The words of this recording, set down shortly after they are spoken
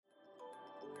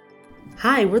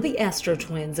Hi, we're the Astro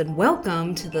Twins, and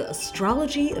welcome to the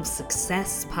Astrology of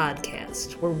Success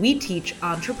podcast, where we teach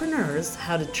entrepreneurs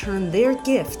how to turn their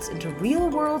gifts into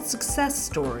real-world success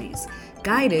stories,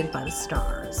 guided by the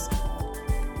stars.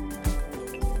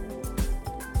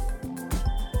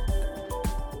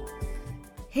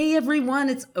 Hey everyone,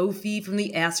 it's Ophi from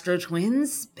the Astro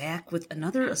Twins, back with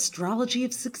another Astrology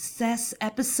of Success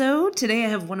episode. Today I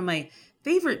have one of my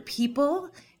favorite people,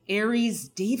 Aries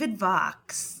David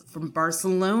Vox from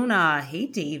Barcelona. Hey,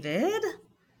 David.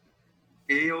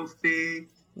 Hey, Ophi.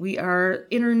 We are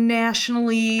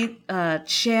internationally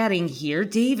chatting here.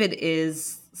 David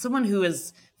is someone who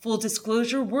has, full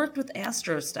disclosure, worked with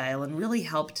AstroStyle and really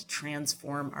helped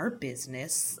transform our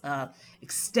business,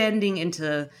 extending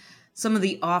into some of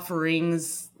the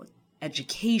offerings,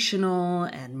 educational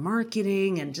and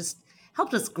marketing, and just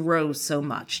helped us grow so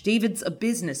much. David's a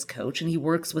business coach, and he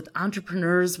works with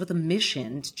entrepreneurs with a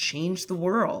mission to change the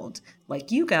world,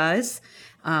 like you guys.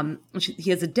 He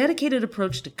has a dedicated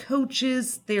approach to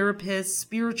coaches, therapists,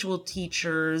 spiritual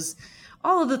teachers,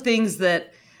 all of the things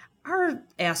that our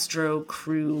Astro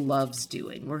crew loves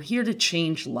doing. We're here to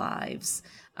change lives.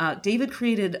 David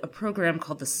created a program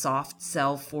called the Soft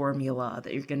Sell Formula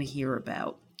that you're going to hear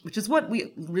about, which is what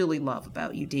we really love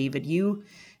about you, David. You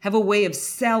have a way of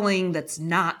selling that's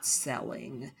not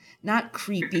selling, not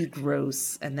creepy,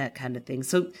 gross, and that kind of thing.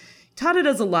 So taught it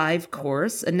as a live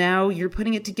course, and now you're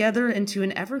putting it together into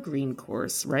an evergreen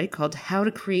course, right? Called How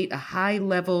to Create a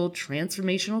High-Level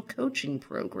Transformational Coaching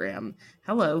Program.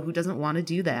 Hello, who doesn't want to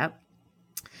do that?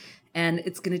 And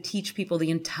it's going to teach people the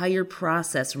entire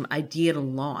process from idea to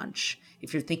launch.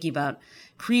 If you're thinking about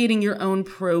creating your own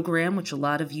program, which a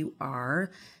lot of you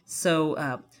are.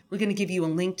 So we're going to give you a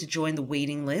link to join the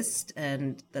waiting list,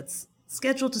 and that's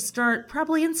scheduled to start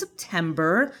probably in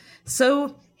September.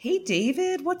 So, hey,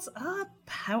 David, what's up?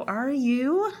 How are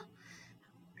you?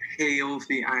 Hey,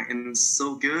 Ophi, I am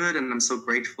so good, and I'm so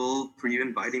grateful for you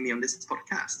inviting me on this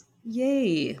podcast.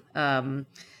 Yay.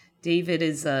 David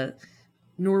is a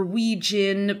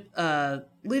Norwegian,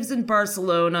 lives in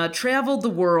Barcelona, traveled the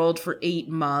world for 8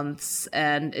 months,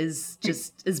 and is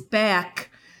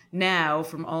back now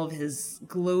from all of his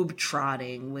globe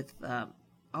trotting with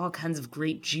all kinds of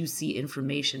great juicy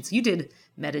information. So you did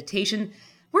meditation.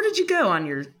 Where did you go on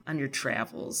your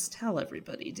travels? Tell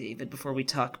everybody, David, before we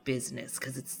talk business,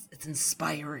 because it's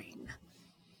inspiring.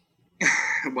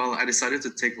 Well, I decided to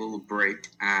take a little break,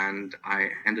 and I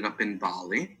ended up in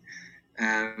Bali.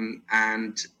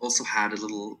 And also had a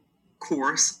little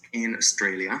course in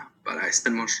Australia, but I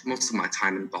spent most of my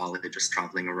time in Bali just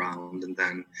traveling around, and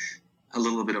then a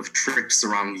little bit of trips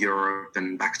around Europe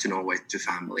and back to Norway to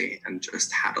family, and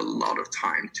just had a lot of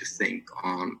time to think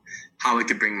on how I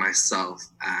could bring myself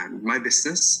and my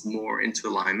business more into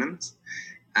alignment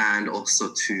and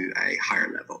also to a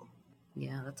higher level.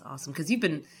 Yeah, that's awesome, because you've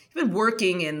been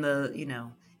working in the,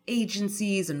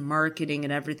 agencies and marketing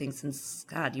and everything since,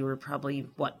 God, you were probably,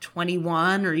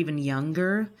 21 or even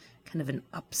younger, kind of an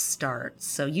upstart.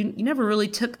 So you never really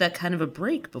took that kind of a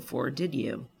break before, did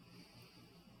you?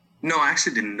 No, I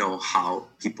actually didn't know how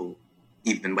people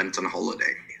even went on a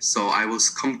holiday. So I was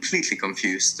completely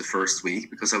confused the first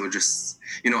week, because I would just,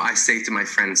 I say to my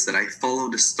friends that I follow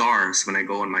the stars when I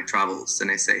go on my travels, and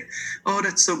they say, "Oh,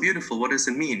 that's so beautiful. What does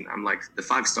it mean?" I'm like, "The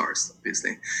 5 stars,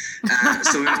 obviously."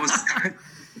 So it was...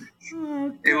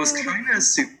 It was kind of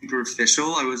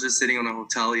superficial. I was just sitting on a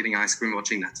hotel eating ice cream,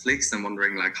 watching Netflix, and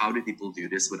wondering, how do people do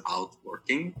this without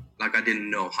working? I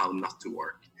didn't know how not to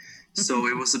work. So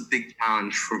it was a big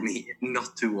challenge for me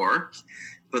not to work.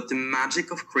 But the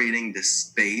magic of creating this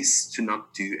space to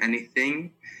not do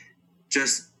anything,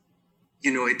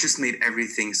 it just made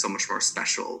everything so much more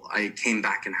special. I came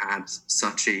back and had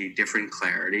such a different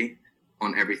clarity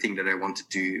on everything that I want to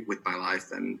do with my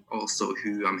life, and also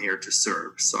who I'm here to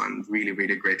serve. So I'm really,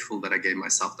 really grateful that I gave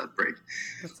myself that break.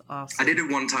 That's awesome. I did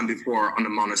it one time before on a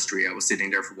monastery. I was sitting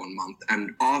there for 1 month.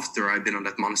 And after I'd been on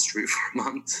that monastery for a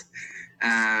month,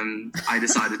 I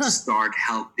decided to start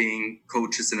helping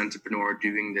coaches and entrepreneurs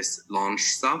doing this launch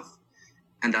stuff.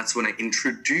 And that's when I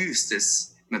introduced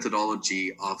this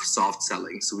methodology of soft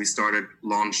selling. So we started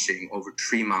launching over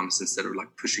 3 months instead of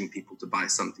pushing people to buy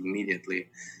something immediately.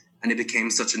 And it became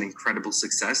such an incredible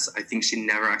success. I think she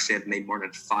never actually had made more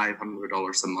than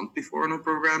 $500 a month before on her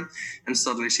program. And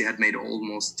suddenly she had made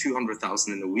almost $200,000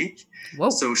 in a week.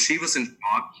 Whoa. So she was in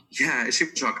shock. Yeah, she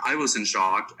was in shock. I was in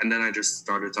shock. And then I just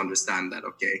started to understand that,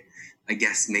 okay, I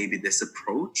guess maybe this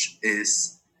approach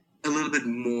is a little bit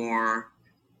more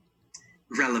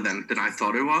relevant than I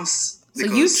thought it was. So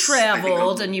you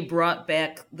traveled and you brought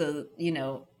back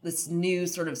this new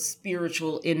sort of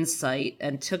spiritual insight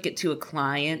and took it to a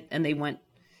client, and they went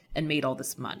and made all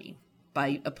this money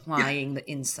by applying the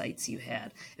insights you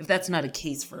had. If that's not a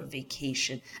case for a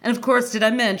vacation. And of course, did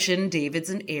I mention David's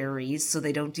an Aries, so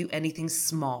they don't do anything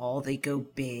small. They go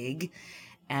big.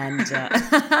 And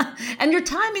and your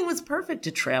timing was perfect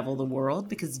to travel the world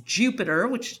because Jupiter,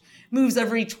 which moves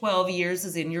every 12 years,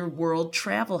 is in your world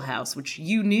travel house, which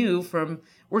you knew from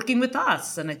working with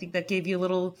us. And I think that gave you a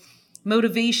little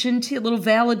motivation too, a little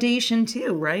validation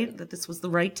too, right? That this was the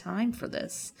right time for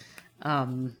this.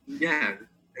 Yeah.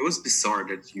 It was bizarre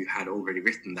that you had already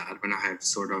written that when I had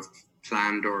sort of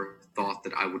planned or thought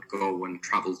that I would go and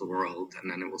travel the world,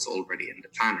 and then it was already in the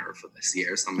planner for this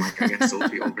year. So I'm like, I guess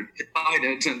Sophie already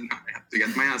decided, and I have to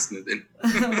get my ass moving.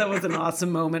 That was an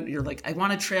awesome moment. You're like, I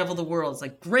want to travel the world. It's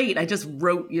like, great. I just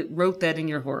wrote that in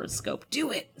your horoscope.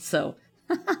 Do it. So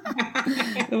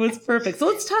it was perfect. So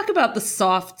let's talk about the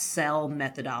soft sell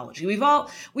methodology. We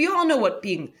all know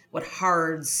what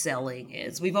hard selling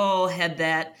is. We've all had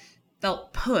that.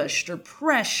 Felt pushed or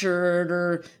pressured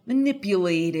or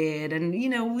manipulated. And,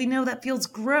 we know that feels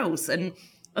gross. And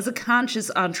as a conscious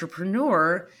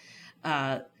entrepreneur,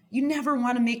 you never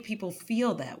want to make people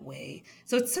feel that way.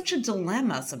 So it's such a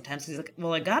dilemma sometimes. He's like,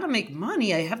 well, I got to make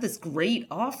money. I have this great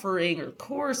offering or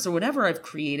course or whatever I've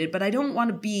created, but I don't want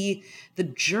to be the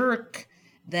jerk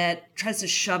that tries to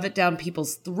shove it down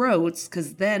people's throats,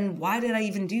 because then why did I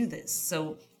even do this?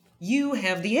 So you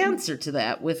have the answer to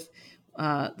that with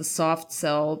the soft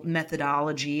sell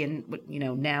methodology and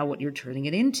now what you're turning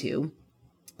it into.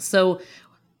 So,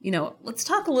 let's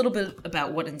talk a little bit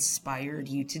about what inspired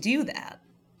you to do that.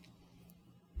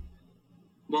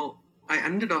 Well, I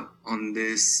ended up on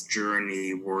this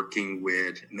journey working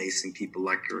with amazing people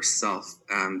like yourself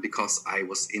because I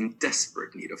was in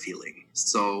desperate need of healing.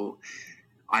 So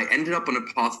I ended up on a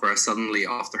path where I suddenly,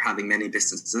 after having many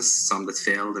businesses, some that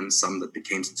failed and some that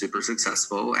became super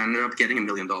successful, ended up getting $1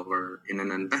 million in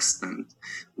an investment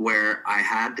where I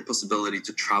had the possibility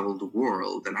to travel the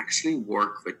world and actually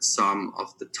work with some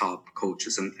of the top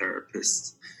coaches and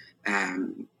therapists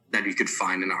that you could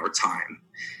find in our time.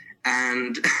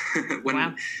 And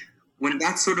when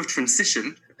that sort of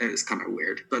transition, it's kind of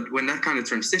weird, but when that kind of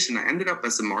transition, I ended up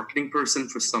as a marketing person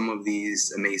for some of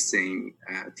these amazing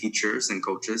teachers and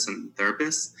coaches and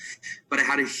therapists. But I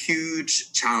had a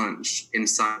huge challenge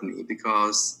inside me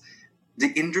because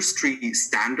the industry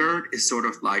standard is sort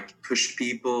of like push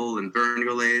people and burn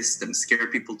your list and scare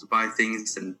people to buy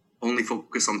things and only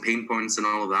focus on pain points and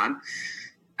all of that.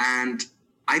 And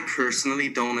I personally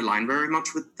don't align very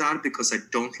much with that because I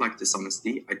don't like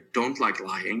dishonesty. I don't like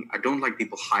lying. I don't like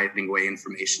people hiding away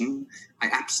information. I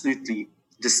absolutely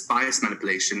despise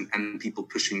manipulation and people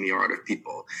pushing me out of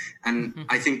people. And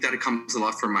I think that it comes a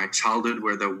lot from my childhood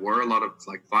where there were a lot of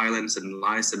like violence and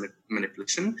lies and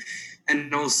manipulation.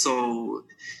 And also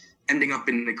ending up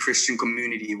in a Christian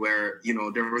community where,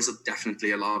 there was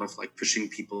definitely a lot of like pushing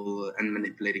people and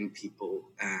manipulating people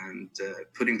and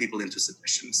putting people into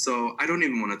submission. So I don't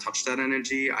even want to touch that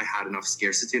energy. I had enough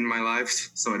scarcity in my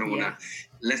life. So I don't want to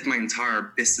let my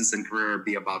entire business and career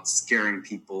be about scaring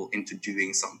people into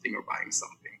doing something or buying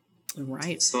something.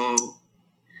 Right. So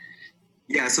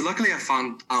luckily I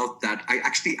found out that I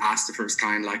actually asked the first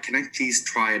client, like, can I please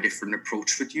try a different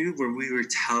approach with you where we were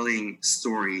telling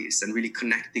stories and really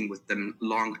connecting with them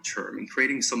long term and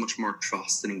creating so much more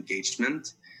trust and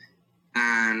engagement.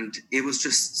 And it was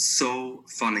just so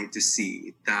funny to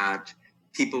see that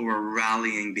people were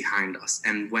rallying behind us.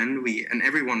 And and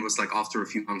everyone was like, after a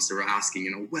few months, they were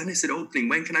asking, when is it opening?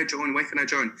 When can I join? When can I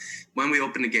join? When we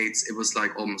opened the gates, it was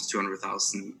like almost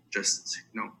 200,000 just,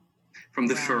 from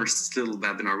the first little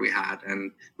webinar we had.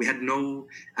 And we had no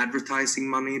advertising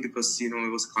money because, it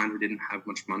was a client who didn't have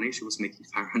much money. She was making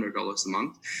 $500 a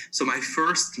month. So my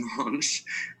first launch,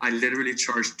 I literally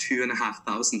charged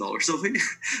 $2,500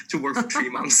 to work for 3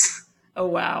 months. Oh,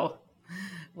 wow.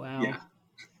 Wow. Yeah.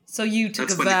 So you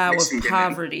took a vow of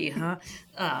poverty, huh?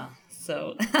 Yeah,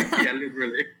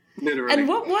 literally. And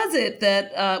what was it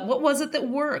that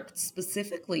worked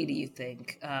specifically, do you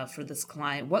think, for this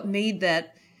client? What made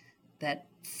that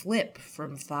flip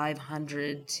from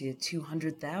 500 to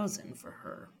 200,000 for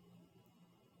her?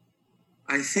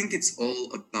 I think it's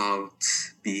all about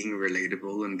being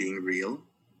relatable and being real.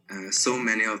 So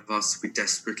many of us, we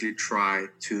desperately try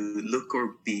to look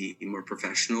or be more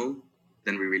professional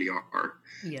than we really are,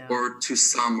 or to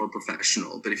some more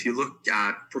professional. But if you look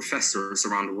at professors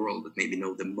around the world that maybe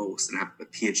know the most and have a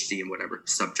PhD in whatever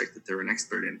subject that they're an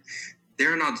expert in,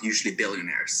 they're not usually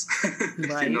billionaires.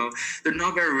 Right. They're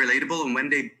not very relatable. And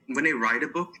when they write a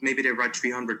book, maybe they write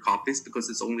 300 copies because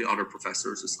it's only other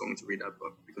professors who's going to read that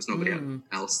book, because nobody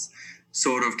else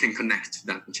sort of can connect to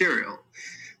that material.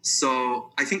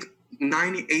 So I think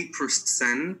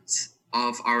 98%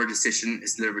 of our decision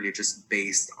is literally just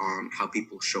based on how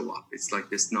people show up. It's like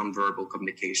this nonverbal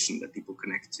communication that people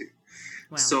connect to.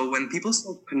 Wow. So when people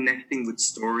start connecting with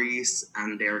stories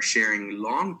and they're sharing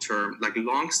long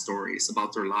stories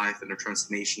about their life and their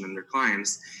transformation and their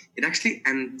clients, it actually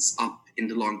ends up in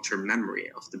the long-term memory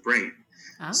of the brain.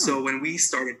 Oh. So when we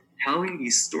started telling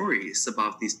these stories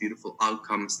about these beautiful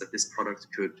outcomes that this product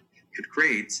could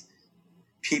create,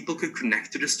 people could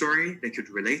connect to the story, they could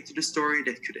relate to the story,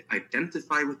 they could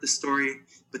identify with the story,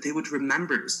 but they would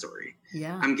remember the story.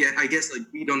 Yeah. I guess like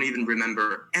we don't even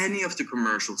remember any of the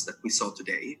commercials that we saw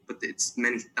today, but it's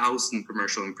many thousand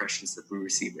commercial impressions that we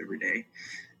receive every day.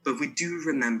 But we do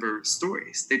remember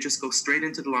stories. They just go straight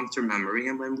into the long-term memory.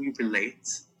 And when we relate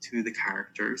to the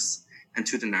characters and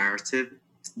to the narrative,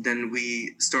 then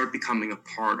we start becoming a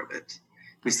part of it.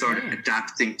 We start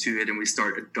adapting to it and we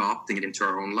start adopting it into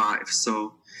our own lives.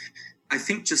 So I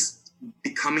think just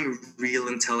becoming real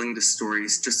and telling the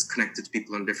stories just connected to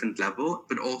people on a different level,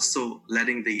 but also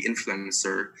letting the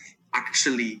influencer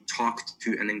actually talk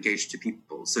to and engage to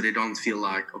people so they don't feel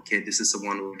like, okay, this is a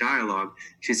one-way dialogue.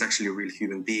 She's actually a real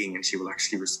human being and she will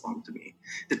actually respond to me.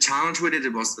 The challenge with it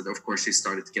was that, of course, she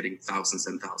started getting thousands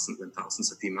and thousands and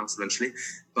thousands of emails eventually.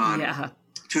 But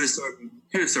to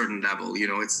a certain level,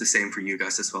 it's the same for you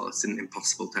guys as well. It's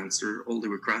impossible to answer all the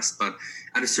requests, but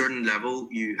at a certain level,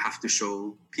 you have to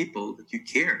show people that you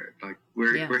care. Like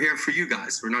we're here for you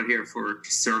guys. We're not here for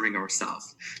serving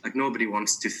ourselves. Like nobody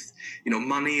wants to,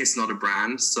 money is not a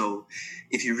brand. So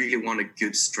if you really want a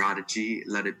good strategy,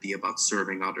 let it be about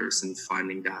serving others and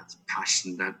finding that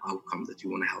passion, that outcome that you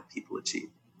want to help people achieve.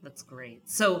 That's great.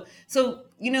 So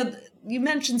you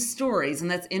mentioned stories, and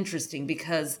that's interesting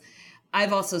because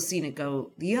I've also seen it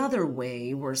go the other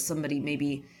way where somebody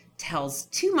maybe tells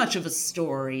too much of a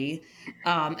story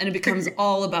and it becomes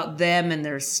all about them and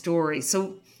their story.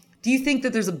 So do you think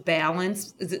that there's a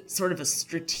balance? Is it sort of a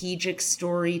strategic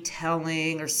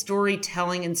storytelling or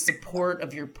storytelling in support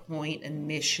of your point and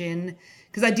mission?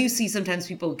 Because I do see sometimes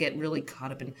people get really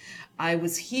caught up in, I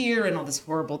was here and all these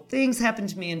horrible things happened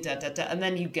to me and and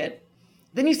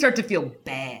then you start to feel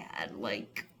bad,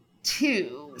 like,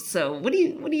 too. So what do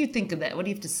you think of that? What do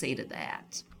you have to say to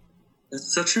that?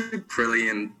 That's such a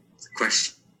brilliant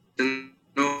question,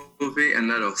 Novi, and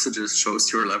that also just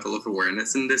shows your level of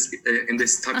awareness in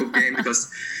this type of game.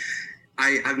 Because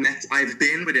I've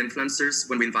been with influencers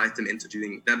when we invite them into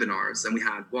doing webinars, and we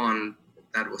had one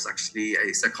that was actually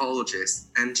a psychologist,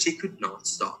 and she could not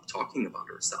stop talking about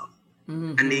herself.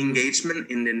 Mm-hmm. And the engagement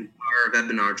in the entire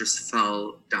webinar just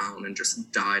fell down and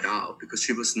just died out because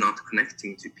she was not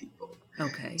connecting to people.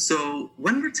 Okay. So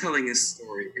when we're telling a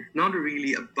story, it's not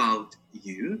really about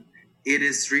you. It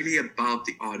is really about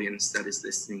the audience that is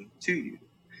listening to you.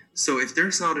 So if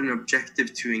there's not an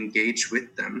objective to engage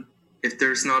with them, if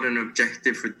there's not an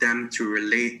objective for them to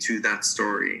relate to that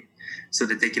story so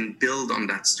that they can build on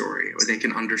that story, or they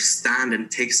can understand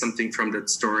and take something from that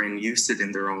story and use it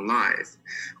in their own life,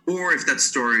 or if that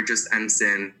story just ends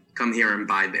in, come here and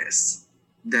buy this,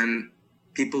 then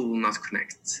people will not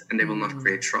connect and they will not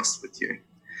create trust with you.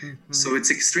 Mm-hmm. So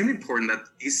it's extremely important that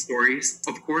these stories,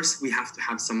 of course, we have to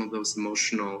have some of those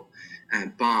emotional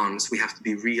bonds. We have to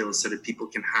be real so that people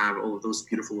can have all of those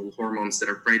beautiful little hormones that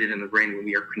are created in the brain when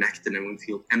we are connected and we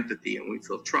feel empathy and we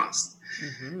feel trust.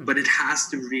 Mm-hmm. But it has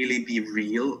to really be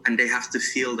real, and they have to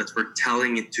feel that we're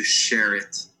telling it to share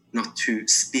it, not to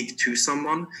speak to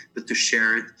someone, but to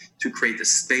share it, to create a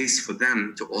space for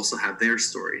them to also have their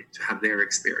story, to have their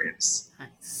experience.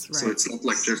 Nice, right. So it's not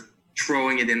like just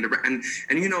throwing it in the... And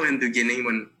in the beginning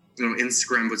when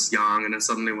Instagram was young, and then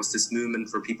suddenly was this movement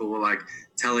for people who were like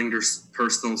telling their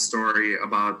personal story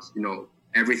about,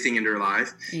 everything in their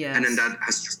life. Yes. And then that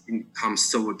has just become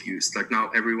so abused. Like now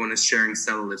everyone is sharing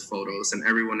cellulite photos and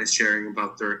everyone is sharing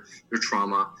about their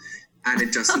trauma, and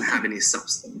it doesn't have any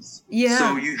substance. Yeah.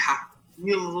 So you have to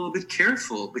be a little bit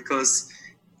careful, because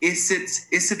is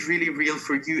it really real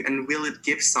for you, and will it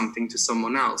give something to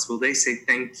someone else? Will they say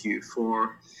thank you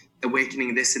for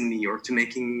awakening this in me, or to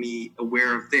making me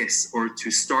aware of this, or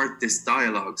to start this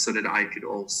dialogue so that I could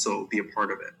also be a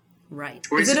part of it? Right.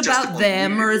 Or is it about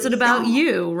them, or is it about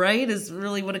you, right? Is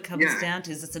really what it comes down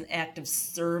to. Is it's an act of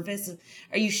service?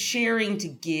 Are you sharing to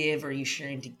give, or are you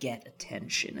sharing to get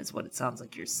attention, is what it sounds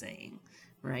like you're saying,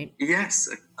 right? Yes,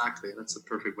 exactly. That's a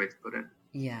perfect way to put it.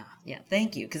 Yeah, yeah.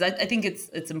 Thank you. Because I think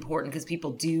it's important because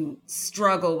people do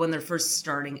struggle when they're first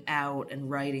starting out and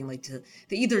writing, like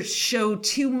they either show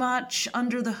too much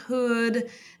under the hood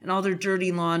and all their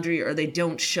dirty laundry, or they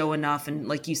don't show enough and,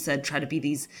 like you said, try to be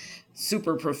these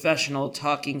super professional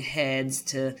talking heads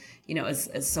to,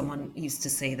 as someone used to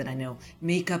say that I know,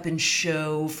 make up and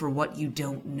show for what you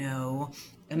don't know.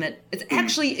 And that it's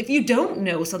actually, if you don't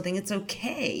know something, it's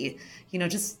okay.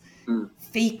 Just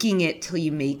faking it till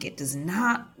you make it does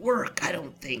not work, I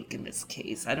don't think, in this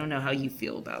case. I don't know how you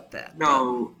feel about that.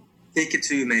 No, fake it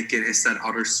till you make it is that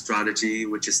other strategy,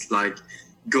 which is like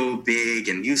go big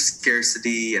and use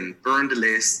scarcity and burn the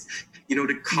list.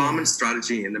 The common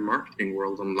strategy in the marketing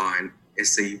world online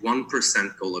is a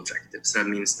 1% goal objective. So that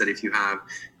means that if you have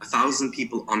 1,000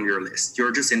 people on your list,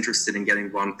 you're just interested in getting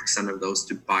 1% of those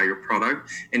to buy your product,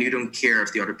 and you don't care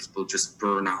if the other people just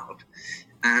burn out.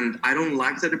 And I don't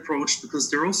like that approach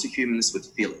because they're also humans with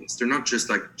feelings. They're not just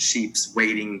like sheeps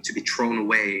waiting to be thrown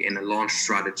away in a launch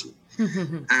strategy.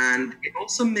 And it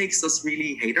also makes us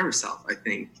really hate ourselves, I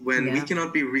think, when we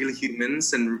cannot be real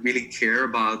humans and really care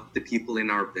about the people in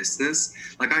our business.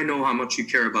 Like, I know how much you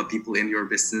care about people in your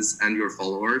business and your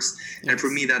followers. Yes. And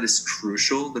for me, that is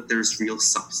crucial, that there's real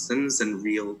substance and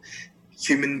real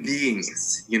human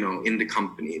beings, in the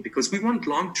company, because we want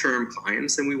long-term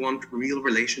clients and we want real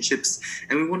relationships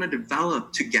and we want to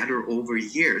develop together over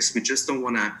years. We just don't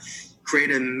want to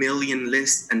create a million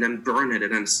lists and then burn it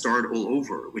and then start all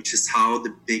over, which is how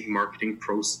the big marketing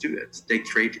pros do it. They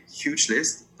create huge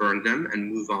lists, burn them, and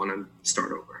move on and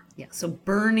start over. Yeah, so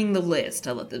burning the list.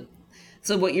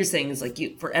 So what you're saying is,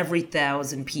 like, for every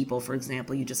 1,000 people, for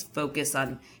example, you just focus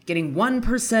on getting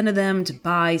 1% of them to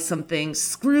buy something,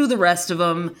 screw the rest of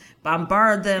them,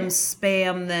 bombard them,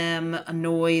 spam them,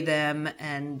 annoy them,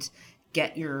 and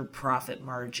get your profit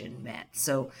margin met.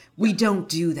 So we don't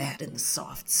do that in the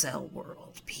soft sell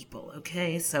world, people,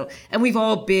 okay? So, and we've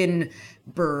all been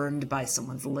burned by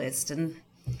someone's list, and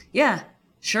yeah,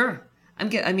 sure.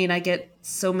 I get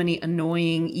so many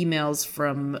annoying emails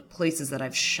from places that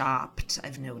I've shopped,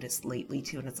 I've noticed lately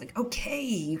too, and it's like, okay,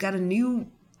 you got a new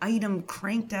item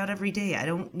cranked out every day. I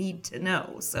don't need to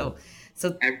know. So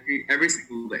every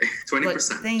single day,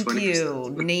 20%. Thank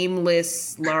 20%. You.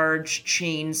 Nameless large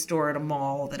chain store at a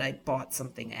mall that I bought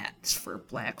something at for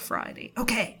Black Friday.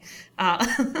 Okay.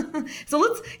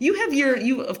 So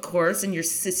you of course, in your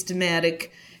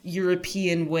systematic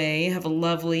European way, have a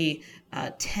lovely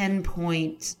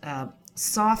 10-point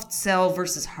soft sell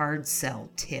versus hard sell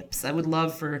tips. I would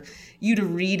love for you to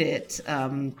read it,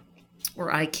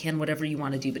 or I can, whatever you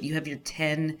want to do, but you have your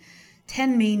 10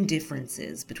 main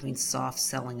differences between soft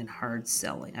selling and hard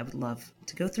selling. I would love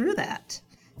to go through that.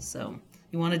 So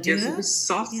you want to do that? The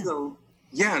soft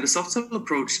sell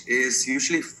approach is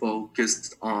usually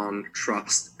focused on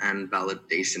trust and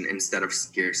validation instead of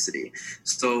scarcity.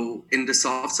 So in the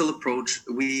soft sell approach,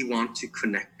 we want to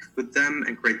connect with them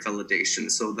and create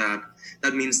validation. So that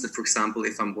means that, for example,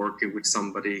 if I'm working with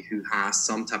somebody who has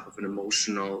some type of an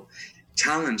emotional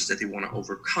challenge that they want to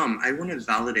overcome, I want to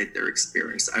validate their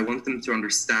experience. I want them to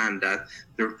understand that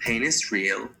their pain is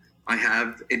real. I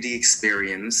have the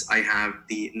experience. I have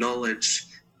the knowledge.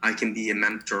 I can be a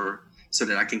mentor so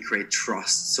that I can create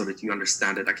trust, so that you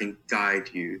understand that I can guide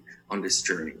you on this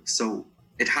journey. So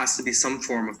it has to be some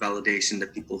form of validation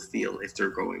that people feel if they're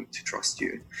going to trust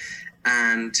you.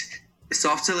 And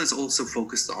soft sell is also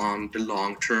focused on the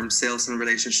long-term sales and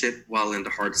relationship, while in the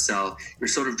hard sell, you're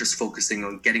sort of just focusing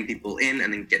on getting people in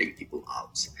and then getting people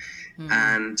out.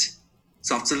 And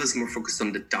soft sell is more focused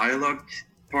on the dialogue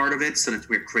part of it, so that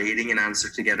we're creating an answer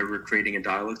together, we're creating a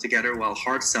dialogue together, while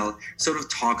hard sell sort of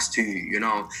talks to you,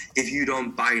 if you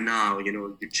don't buy now,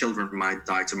 your children might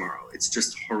die tomorrow. It's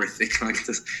just horrific, like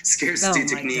the scarcity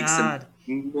techniques and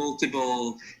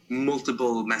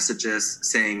multiple messages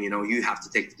saying, you have to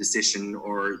take the decision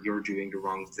or you're doing the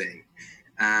wrong thing.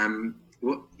 And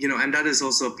that is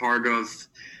also a part of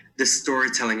the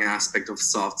storytelling aspect of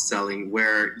soft selling,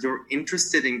 where you're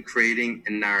interested in creating a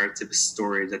narrative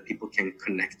story that people can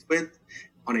connect with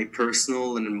on a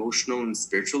personal and emotional and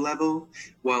spiritual level,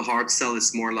 while hard sell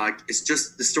is more like, it's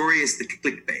just, the story is the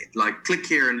clickbait, like click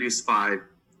here and lose 5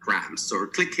 grams, or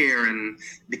click here and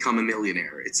become a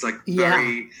millionaire. It's like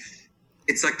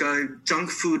it's like a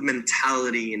junk food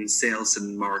mentality in sales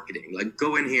and marketing, like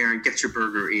go in here and get your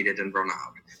burger, eat it, and run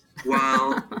out.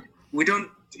 While we don't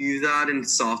do that in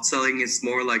soft selling. It's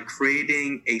more like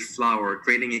creating a flower,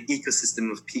 creating an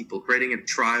ecosystem of people, creating a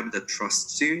tribe that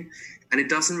trusts you. And it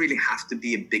doesn't really have to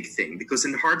be a big thing, because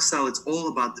in hard sell, it's all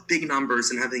about the big numbers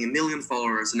and having 1 million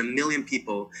followers and 1 million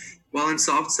people. While in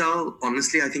soft sell,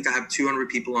 honestly, I think I have 200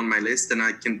 people on my list, and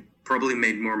I can probably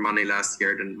made more money last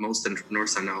year than most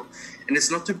entrepreneurs I know. And it's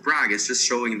not to brag, it's just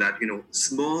showing that,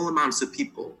 small amounts of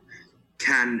people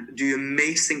can do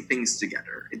amazing things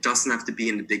together. It doesn't have to be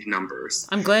in the big numbers.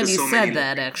 I'm glad you said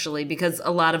that, actually, because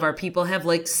a lot of our people have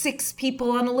like 6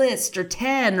 people on a list or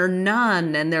 10 or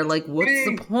none. And they're like, what's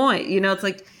the point? It's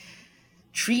like,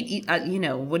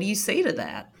 what do you say to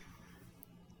that?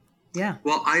 Yeah.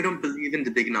 Well, I don't believe in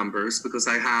the big numbers because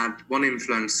I had one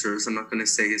influencer, so I'm not going to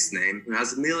say his name, who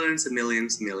has millions and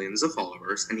millions and millions of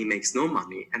followers, and he makes no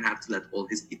money and had to let all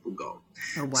his people go.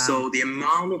 Oh, wow. So the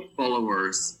amount of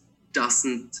followers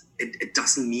doesn't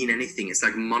mean anything. It's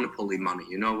like Monopoly money,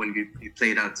 when you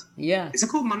play that. Yeah. Is it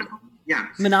called Monopoly? Yeah.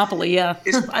 Monopoly, yeah.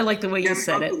 I like the way you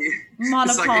said Monopoly. it.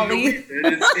 Monopoly.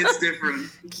 It's different.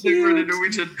 It's different in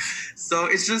Norwegian. So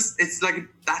it's like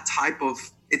that type of,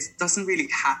 it doesn't really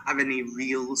have any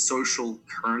real social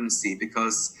currency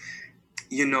because,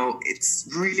 it's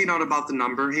really not about the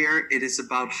number here. It is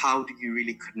about how do you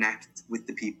really connect with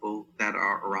the people that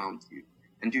are around you.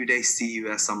 And do they see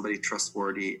you as somebody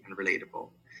trustworthy and relatable?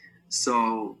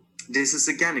 So this is,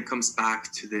 again, it comes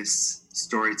back to this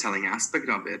storytelling aspect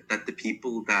of it, that the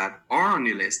people that are on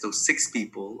your list, those 6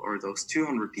 people or those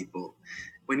 200 people,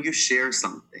 when you share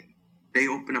something, they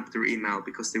open up their email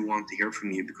because they want to hear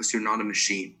from you, because you're not a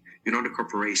machine. You're not a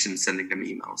corporation sending them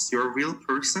emails. You're a real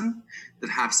person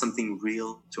that have something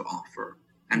real to offer.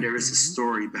 And there is a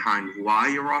story behind why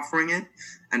you're offering it.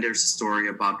 And there's a story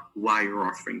about why you're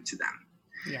offering to them.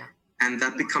 Yeah. And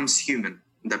that becomes human.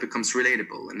 That becomes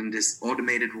relatable. And in this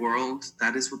automated world,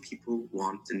 that is what people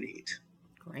want and need.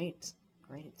 Great.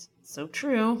 So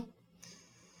true.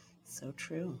 So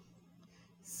true.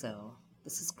 So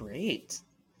this is great.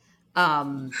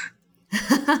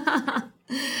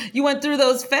 You went through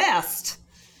those fast.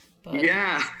 But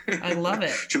yeah. I love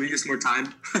it. Should we use more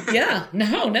time? Yeah.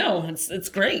 No. It's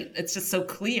great. It's just so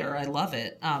clear. I love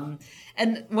it.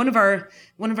 And one of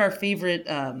our favorite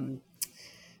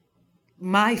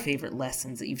my favorite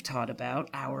lessons that you've taught about,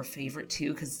 our favorite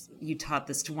too, because you taught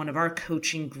this to one of our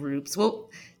coaching groups. Well,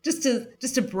 just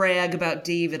to brag about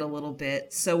David a little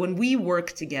bit. So when we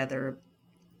work together,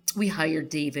 we hired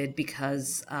David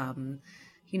because,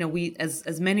 we,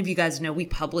 as many of you guys know, we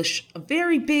publish a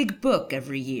very big book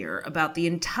every year about the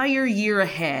entire year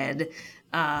ahead.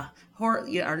 Our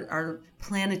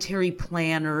planetary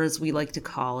planner, as we like to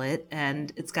call it,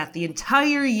 and it's got the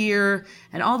entire year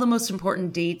and all the most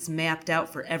important dates mapped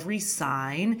out for every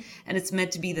sign, and it's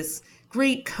meant to be this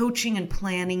great coaching and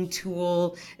planning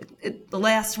tool. The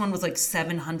last one was like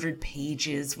 700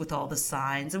 pages with all the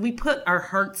signs, and we put our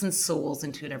hearts and souls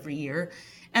into it every year.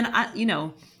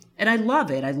 And I love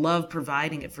it. I love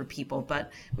providing it for people.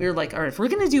 But we were like, all right, if we're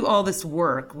going to do all this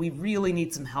work, we really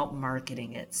need some help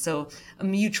marketing it. So a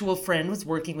mutual friend was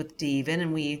working with David,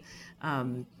 and we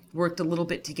worked a little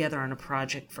bit together on a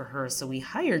project for her. So we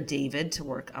hired David to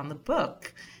work on the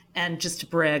book. And just to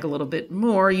brag a little bit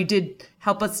more, you did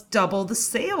help us double the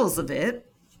sales of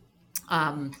it.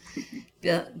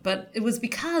 But it was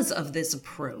because of this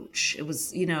approach. It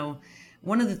was,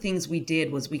 one of the things we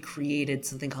did was we created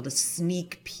something called a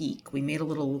sneak peek. We made a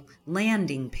little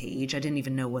landing page. I didn't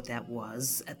even know what that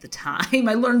was at the time.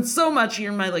 I learned so much.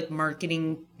 You're my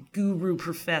marketing guru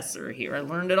professor here. I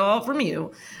learned it all from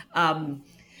you.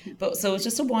 But so it's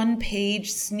just a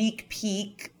 1-page sneak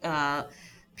peek.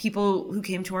 People who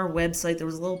came to our website, there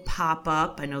was a little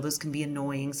pop-up. I know those can be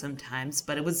annoying sometimes,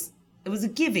 but it was a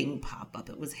giving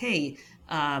pop-up. It was, hey,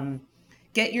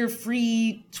 get your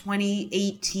free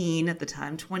 2018, at the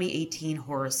time, 2018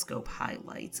 horoscope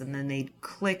highlights. And then they'd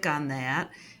click on that,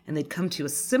 and they'd come to a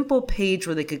simple page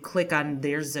where they could click on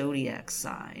their zodiac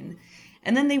sign.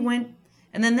 And then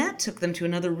that took them to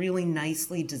another really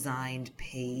nicely designed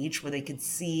page where they could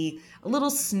see a little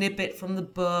snippet from the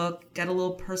book, got a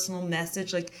little personal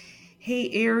message like, hey,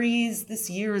 Aries, this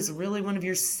year is really one of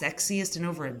your sexiest in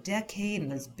over a decade,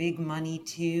 and there's big money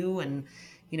too, and,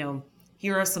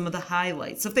 here are some of the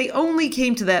highlights. So if they only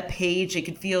came to that page, they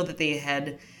could feel that they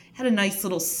had a nice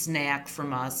little snack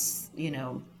from us,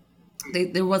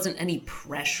 There wasn't any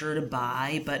pressure to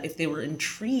buy, but if they were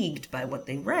intrigued by what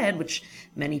they read, which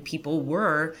many people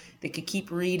were, they could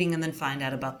keep reading and then find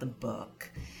out about the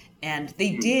book. And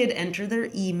they did enter their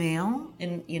email,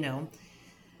 and,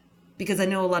 because I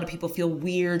know a lot of people feel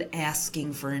weird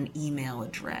asking for an email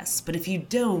address. But if you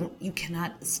don't, you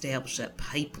cannot establish that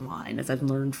pipeline, as I've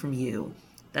learned from you.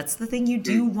 That's the thing you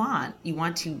do want. You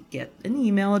want to get an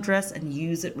email address and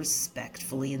use it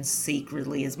respectfully and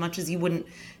sacredly. As much as you wouldn't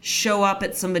show up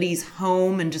at somebody's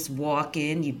home and just walk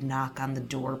in, you'd knock on the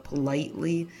door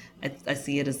politely. I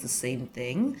see it as the same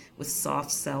thing with soft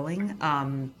selling.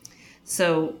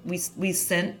 So we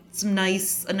sent a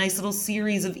nice little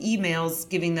series of emails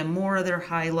giving them more of their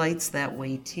highlights that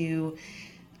way too.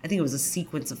 I think it was a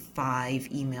sequence of 5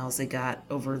 emails they got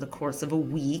over the course of a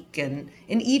week. And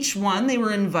in each one, they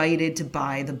were invited to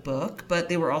buy the book, but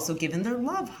they were also given their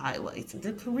love highlights,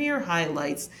 their career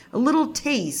highlights, a little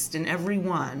taste in every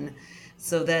one,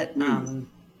 so that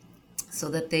so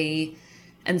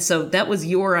that was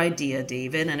your idea,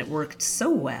 David, and it worked so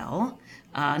well.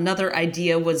 Another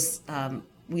idea was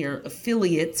we are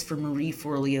affiliates for Marie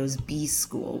Forleo's B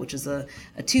School, which is a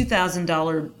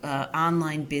 $2,000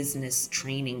 online business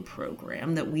training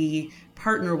program that we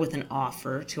partner with and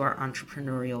offer to our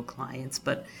entrepreneurial clients.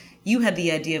 But you had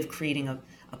the idea of creating a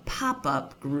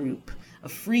pop-up group, a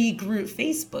free group,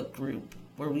 Facebook group,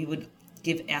 where we would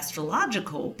give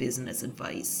astrological business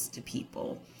advice to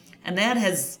people. And that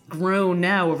has grown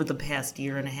now over the past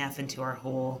year and a half into our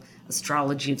whole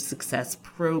Astrology of Success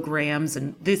programs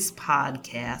and this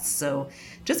podcast. So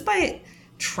just by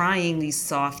trying these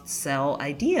soft sell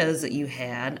ideas that you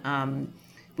had,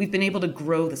 we've been able to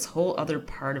grow this whole other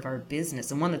part of our business,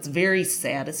 and one that's very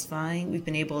satisfying. We've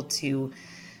been able to,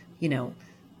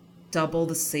 double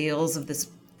the sales of this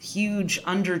huge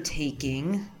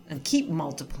undertaking and keep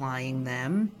multiplying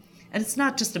them. And it's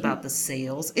not just about the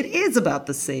sales. It is about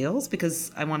the sales because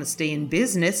I want to stay in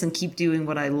business and keep doing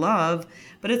what I love.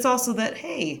 But it's also that,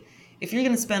 hey, if you're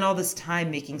going to spend all this time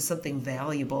making something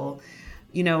valuable,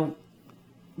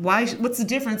 what's the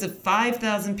difference if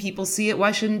 5,000 people see it?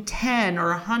 Why shouldn't 10 or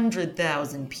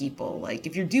 100,000 people? Like,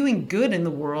 if you're doing good in the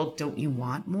world, don't you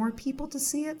want more people to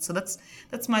see it? So that's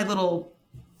my little,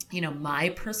 my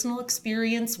personal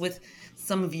experience with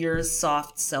some of your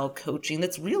soft sell coaching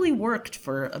that's really worked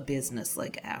for a business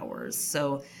like ours.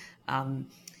 So,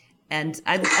 and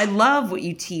I love what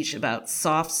you teach about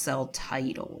soft sell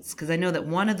titles, because I know that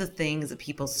one of the things that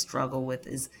people struggle with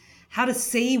is how to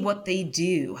say what they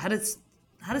do, how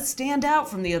to stand out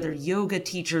from the other yoga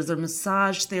teachers or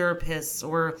massage therapists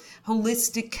or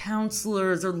holistic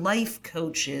counselors or life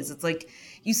coaches. It's like,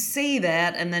 you say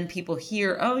that, and then people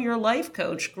hear, "Oh, you're a life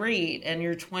coach, great, and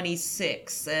you're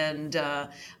 26, and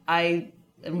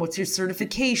what's your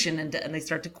certification?" And they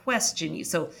start to question you.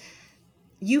 So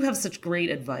you have such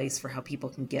great advice for how people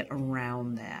can get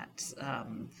around that,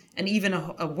 and even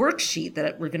a worksheet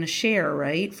that we're going to share,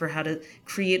 right, for how to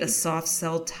create a soft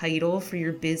sell title for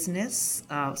your business.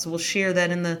 So we'll share that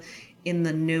in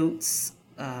the notes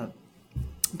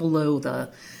below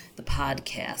the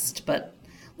podcast, but.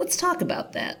 Let's talk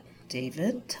about that,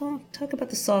 David. Talk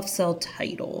about the soft sell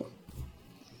title.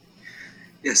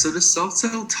 Yeah, so the soft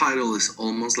sell title is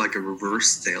almost like a reverse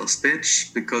sales pitch,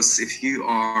 because if you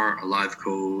are a life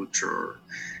coach or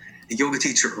a yoga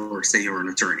teacher, or say you're an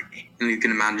attorney, and you can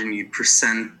imagine you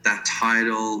present that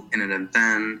title in an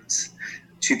event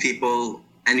to people,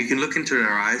 and you can look into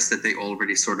their eyes that they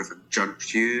already sort of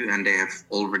judged you, and they have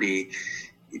already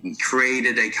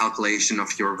created a calculation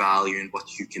of your value and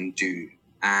what you can do.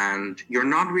 And you're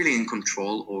not really in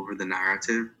control over the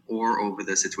narrative or over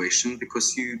the situation,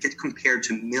 because you get compared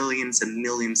to millions and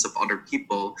millions of other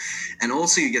people. And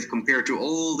also you get compared to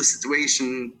all the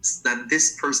situations that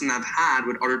this person have had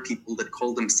with other people that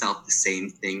call themselves the same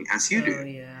thing as you do. Oh,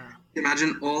 yeah.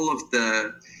 Imagine all of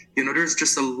the, there's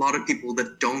just a lot of people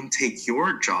that don't take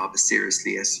your job as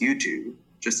seriously as you do.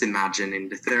 Just imagine in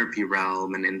the therapy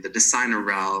realm and in the designer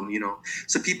realm,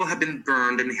 So people have been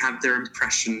burned and have their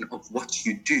impression of what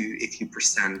you do if you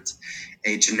present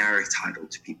a generic title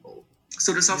to people.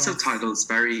 So the soft sell title is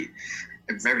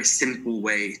a very simple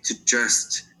way to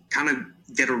just kind of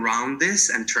get around this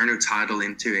and turn your title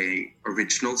into a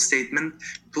original statement,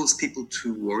 pulls people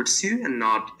towards you and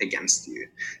not against you.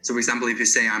 So for example, if you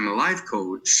say I'm a life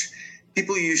coach,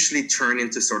 people usually turn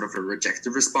into sort of a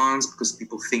rejective response because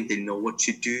people think they know what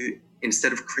you do,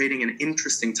 instead of creating an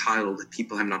interesting title that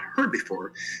people have not heard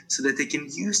before, so that they can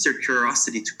use their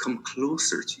curiosity to come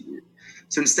closer to you.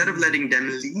 So instead of letting them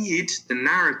lead the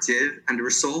narrative and the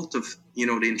result of, the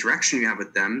interaction you have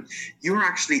with them, you're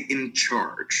actually in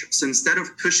charge. So instead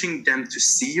of pushing them to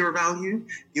see your value,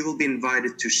 you will be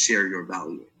invited to share your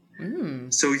value.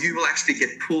 So you will actually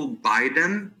get pulled by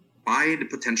them, by the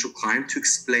potential client, to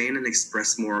explain and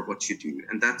express more of what you do.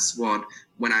 And that's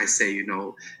when I say,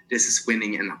 this is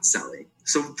winning and not selling.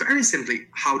 So very simply,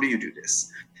 how do you do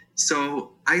this?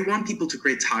 So I want people to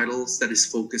create titles that is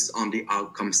focused on the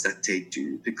outcomes that they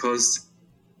do, because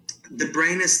the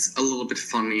brain is a little bit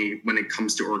funny when it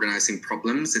comes to organizing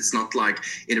problems. It's not like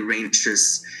it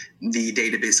arranges the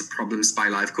database of problems by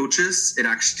life coaches. It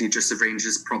actually just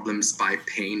arranges problems by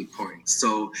pain points.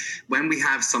 So when we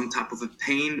have some type of a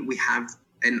pain, we have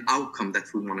an outcome that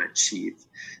we want to achieve.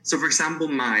 So, for example,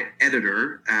 my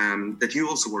editor, that you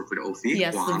also work with, Ofi.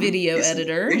 Yes, Juan, the video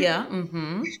editor. Yeah.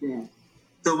 Mm-hmm. Yeah.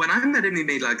 So when I met him, he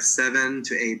made like 7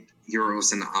 to 8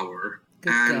 euros an hour.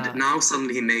 Good and God. now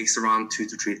suddenly he makes around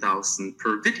 2,000 to 3,000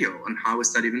 per video. And how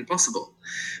is that even possible?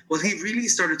 Well, he really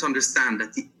started to understand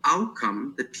that the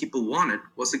outcome that people wanted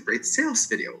was a great sales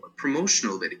video, a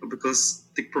promotional video, because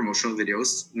the promotional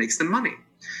videos makes them money.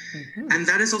 Mm-hmm. And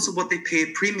that is also what they pay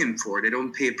a premium for. They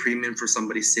don't pay a premium for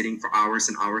somebody sitting for hours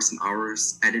and hours and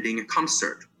hours editing a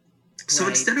concert. So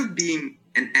instead of being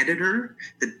an editor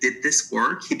that did this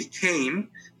work, he became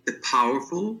the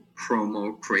powerful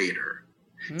promo creator.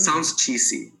 Sounds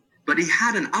cheesy, but he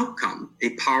had an outcome, a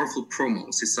powerful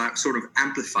promo. So he sort of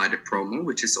amplified a promo,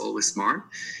 which is always smart.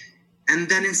 And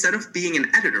then instead of being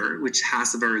an editor, which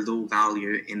has a very low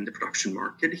value in the production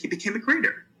market, he became a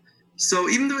creator. So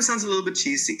even though it sounds a little bit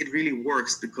cheesy, it really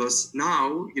works because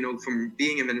now, from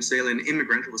being a Venezuelan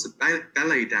immigrant who was a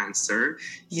ballet dancer,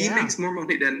 he makes more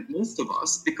money than most of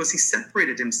us because he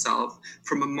separated himself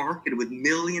from a market with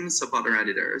millions of other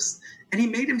editors and he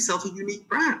made himself a unique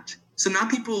brand. So now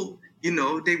people,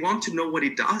 they want to know what he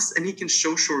does and he can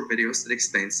show short videos that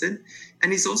explains it.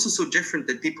 And he's also so different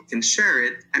that people can share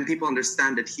it and people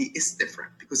understand that he is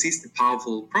different because he's the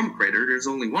powerful promo creator. There's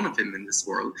only one of him in this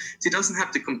world. So he doesn't have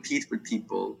to compete with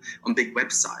people on big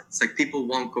websites. Like people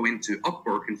won't go into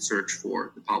Upwork and search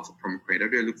for the powerful promo creator.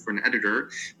 They look for an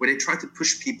editor where they try to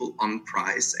push people on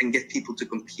price and get people to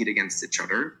compete against each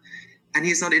other. And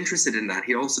he's not interested in that.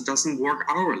 He also doesn't work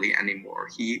hourly anymore.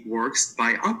 He works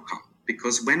by outcome.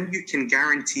 Because when you can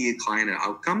guarantee a client an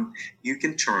outcome, you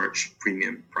can charge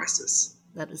premium prices.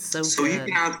 That is so good.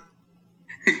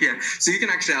 You So you can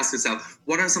actually ask yourself,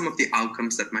 what are some of the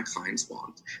outcomes that my clients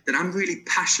want that I'm really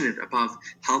passionate about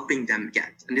helping them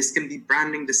get? And this can be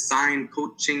branding, design,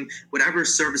 coaching, whatever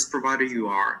service provider you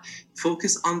are.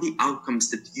 Focus on the outcomes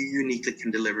that you uniquely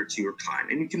can deliver to your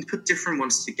client. And you can put different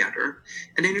ones together.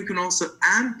 And then you can also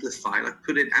amplify, like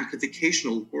put an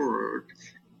amplificational word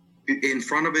in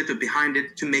front of it or behind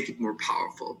it to make it more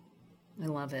powerful. I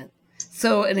love it.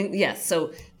 So, and yes,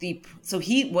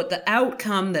 the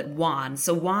outcome that Juan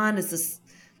is this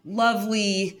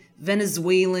lovely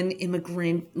Venezuelan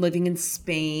immigrant living in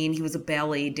Spain. He was a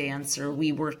ballet dancer.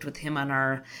 We worked with him on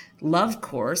our love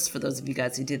course, for those of you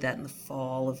guys who did that in the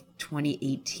fall of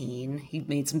 2018. He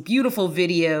made some beautiful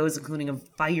videos, including a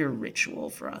fire ritual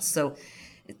for us. So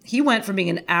he went from being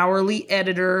an hourly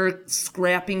editor,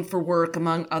 scrapping for work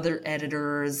among other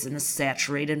editors in a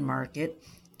saturated market,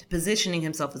 to positioning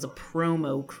himself as a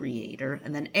promo creator,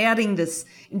 and then adding this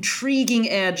intriguing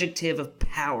adjective of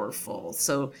powerful.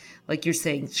 So, like you're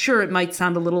saying, sure, it might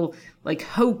sound a little like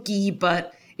hokey,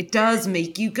 but it does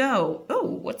make you go, oh,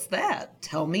 what's that?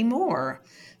 Tell me more.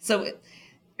 So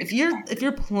if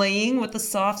you're playing with the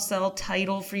soft sell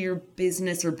title for your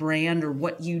business or brand or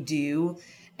what you do,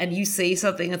 and you say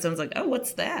something that sounds like, oh,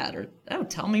 what's that? Or, oh,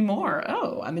 tell me more.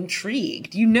 Oh, I'm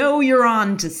intrigued. You're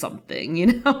on to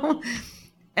something,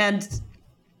 And,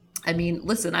 I mean,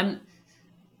 listen, I'm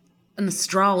an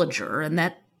astrologer, and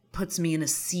that puts me in a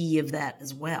sea of that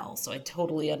as well. So I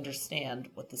totally understand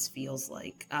what this feels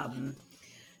like.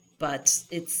 But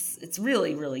it's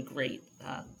really, really great.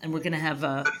 And we're going to have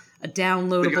a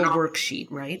downloadable worksheet,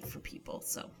 right, for people.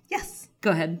 So, yes,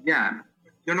 go ahead. Yeah.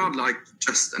 You're not like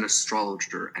just an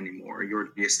astrologer anymore. You're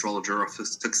the astrologer of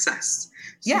success.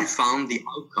 So you found the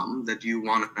outcome that you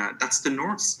want. That's the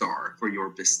North Star for your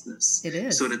business. It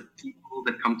is. So that people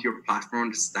that come to your platform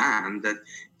understand that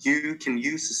you can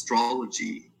use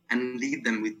astrology and lead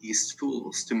them with these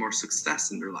tools to more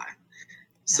success in their life.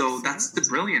 So Absolutely. That's the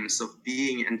brilliance of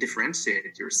being and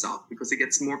differentiate yourself, because it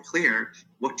gets more clear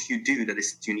what you do that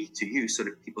is unique to you so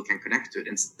that people can connect to it,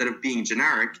 instead of being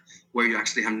generic where you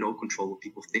actually have no control what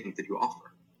people think that you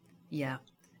offer. Yeah,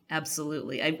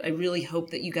 absolutely. I really hope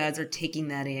that you guys are taking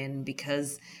that in,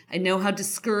 because I know how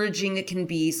discouraging it can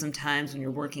be sometimes when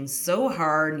you're working so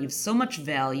hard and you have so much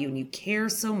value and you care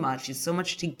so much, you have so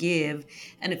much to give,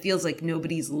 and it feels like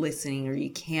nobody's listening or you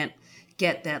can't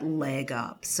get that leg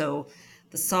up. So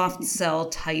the soft sell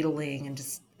titling and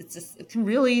it can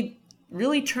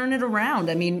really turn it around.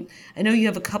 I mean, I know you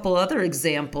have a couple other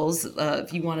examples,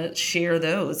 if you want to share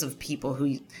those, of people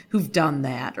who've done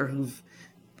that or who've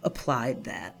applied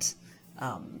that,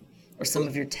 or some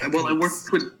of your techniques. Well,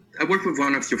 I worked with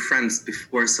one of your friends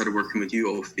before I started working with you,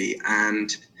 Ofi,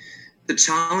 and the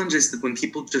challenge is that when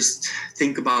people just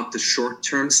think about the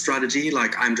short-term strategy,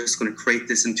 like I'm just going to create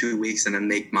this in 2 weeks and then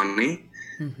make money,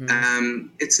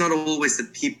 it's not always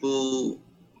that people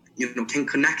can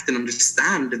connect and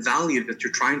understand the value that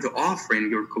you're trying to offer in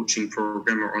your coaching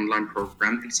program or online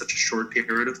program in such a short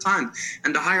period of time.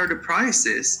 And the higher the price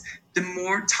is, the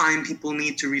more time people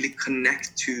need to really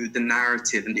connect to the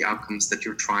narrative and the outcomes that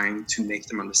you're trying to make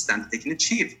them understand that they can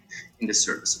achieve in the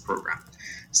service or program.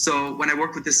 So when I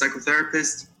work with this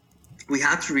psychotherapist, we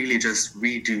had to really just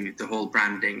redo the whole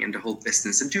branding and the whole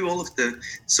business and do all of the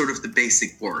sort of the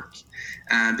basic work.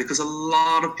 Because a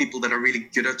lot of people that are really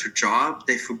good at their job,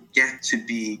 they forget to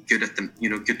be good at them,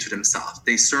 good to themselves.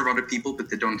 They serve other people, but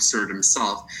they don't serve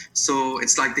themselves. So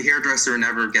it's like the hairdresser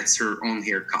never gets her own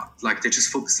haircut. Like they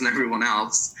just focus on everyone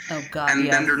else. Oh God, and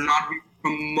yeah. then they're not really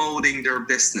promoting their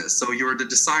business. So you're the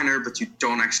designer, but you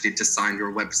don't actually design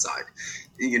your website.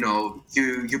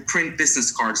 You print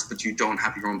business cards, but you don't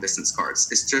have your own business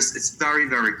cards. It's very,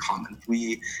 very common.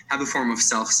 We have a form of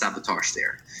self-sabotage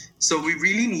there. So we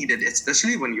really needed,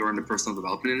 especially when you're in the personal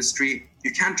development industry,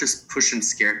 you can't just push and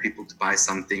scare people to buy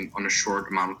something on a short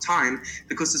amount of time,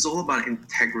 because it's all about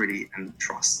integrity and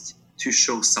trust to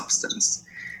show substance.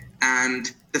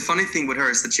 And the funny thing with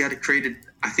her is that she had created,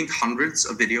 I think, hundreds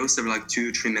of videos that were like 2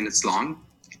 or 3 minutes long,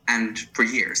 and for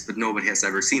years, but nobody has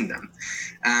ever seen them.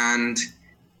 And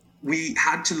we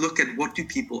had to look at what do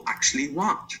people actually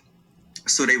want.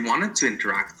 So they wanted to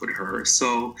interact with her.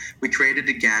 So we created,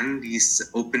 again,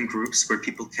 these open groups where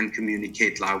people can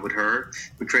communicate live with her.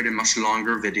 We created much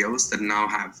longer videos that now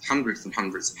have hundreds and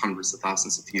hundreds and hundreds of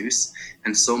thousands of views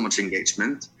and so much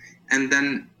engagement. And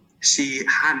then she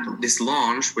had this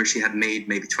launch where she had made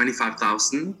maybe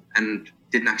 $25,000 and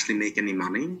didn't actually make any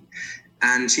money.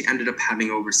 And she ended up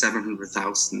having over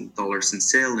 $700,000 in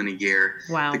sale in a year.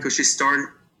 Wow. Because she started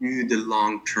to do the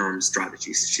long-term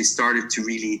strategies. She started to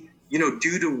really,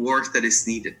 do the work that is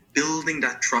needed, building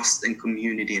that trust and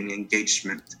community and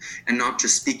engagement, and not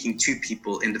just speaking to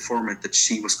people in the format that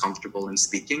she was comfortable in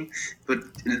speaking, but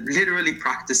literally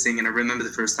practicing. And I remember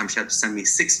the first time she had to send me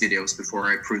 6 videos before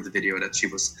I approved the video that she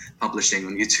was publishing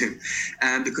on YouTube,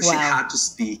 because she had to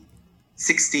speak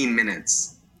 16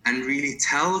 minutes and really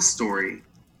tell a story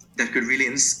that could really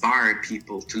inspire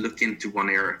people to look into one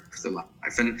area of their life.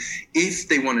 And if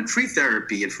they wanted free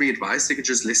therapy and free advice, they could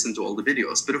just listen to all the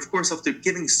videos. But of course, after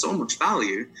giving so much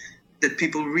value that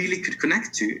people really could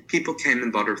connect to, people came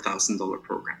and bought her $1,000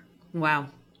 program. Wow.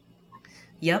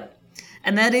 Yep.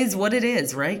 And that is what it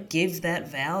is, right? Give that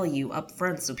value up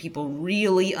front so people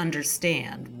really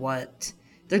understand what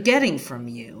they're getting from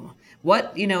you.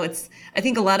 I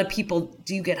think a lot of people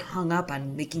do get hung up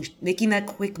on making that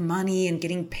quick money and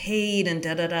getting paid and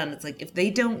da-da-da. And it's like, if they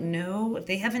don't know, if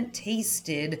they haven't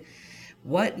tasted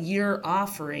what you're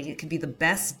offering, it could be the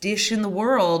best dish in the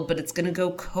world, but it's going to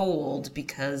go cold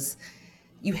because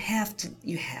you have to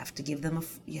give them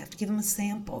a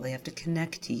sample. They have to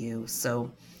connect to you.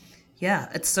 So yeah,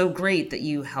 it's so great that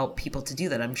you help people to do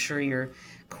that. I'm sure your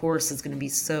course is going to be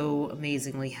so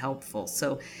amazingly helpful.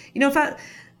 So,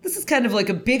 this is kind of like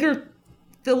a bigger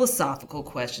philosophical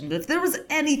question, but if there was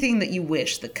anything that you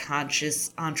wish the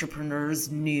conscious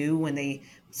entrepreneurs knew when they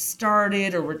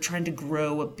started or were trying to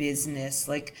grow a business,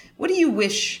 like what do you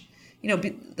wish,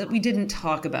 that we didn't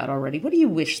talk about already? What do you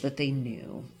wish that they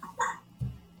knew?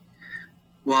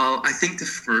 Well, I think the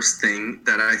first thing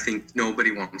that I think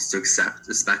nobody wants to accept,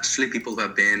 especially people who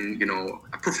have been,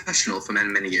 a professional for many,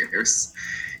 many years,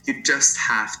 you just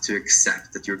have to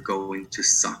accept that you're going to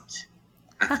suck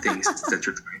at things that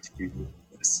you're trying to do.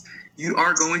 You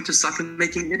are going to suck at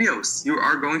making videos. You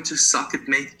are going to suck at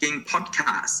making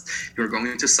podcasts. You're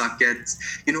going to suck at,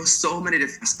 so many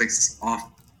different aspects of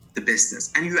the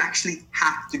business. And you actually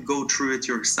have to go through it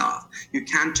yourself. You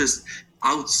can't just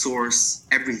outsource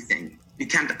everything. You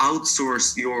can't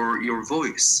outsource your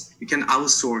voice. You can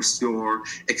outsource your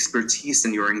expertise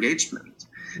and your engagement.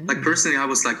 Like personally, I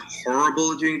was like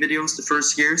horrible at doing videos the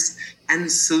first years, and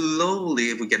slowly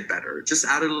it would get better. Just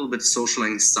add a little bit of social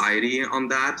anxiety on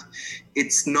that.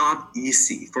 It's not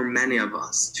easy for many of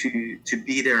us to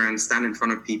be there and stand in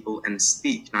front of people and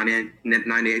speak.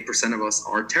 98% of us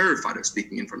are terrified of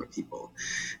speaking in front of people.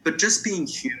 But just being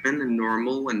human and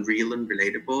normal and real and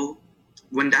relatable,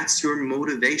 when that's your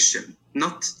motivation,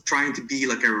 not trying to be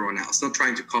like everyone else, not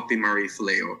trying to copy Marie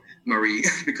Forleo,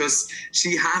 because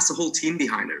she has a whole team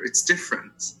behind her. It's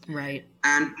different. Right.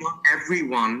 And not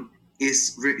everyone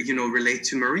is, relate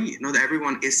to Marie. Not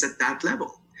everyone is at that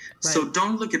level. Right. So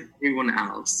don't look at everyone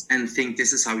else and think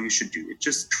this is how you should do it.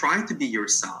 Just try to be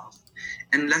yourself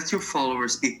and let your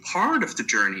followers be part of the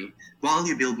journey while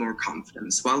you build more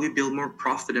confidence, while you build more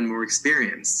profit and more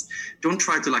experience. Don't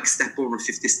try to step over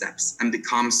 50 steps and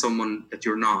become someone that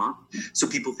you're not, so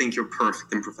people think you're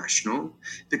perfect and professional,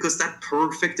 because that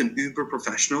perfect and uber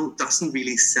professional doesn't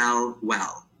really sell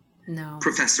well. No.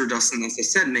 Professor doesn't, as I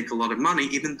said, make a lot of money,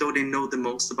 even though they know the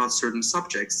most about certain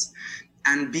subjects.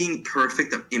 And being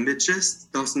perfect at images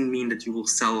doesn't mean that you will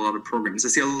sell a lot of programs. I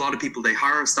see a lot of people, they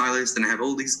hire a stylist and have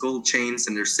all these gold chains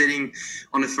and they're sitting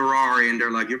on a Ferrari and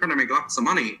they're like, you're going to make lots of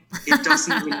money. It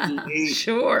doesn't really mean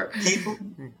Sure. People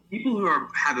who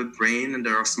have a brain and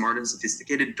they are smart and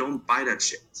sophisticated don't buy that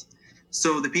shit.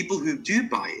 So the people who do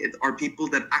buy it are people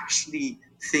that actually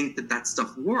think that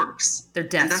stuff works. They're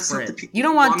desperate. You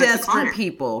don't want desperate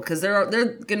people, because they're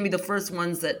going to be the first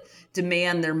ones that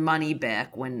demand their money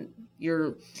back when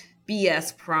your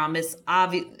BS promise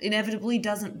inevitably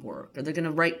doesn't work, or they're going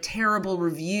to write terrible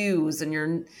reviews,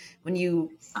 and when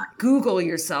you Google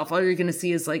yourself, all you're going to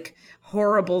see is like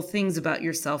horrible things about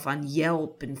yourself on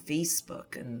Yelp and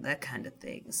Facebook and that kind of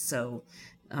thing. So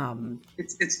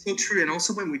it's so true. And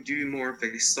also when we do more of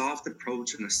a soft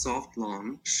approach and a soft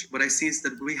launch, what I see is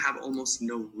that we have almost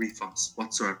no refunds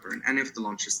whatsoever in any of the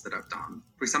launches that I've done.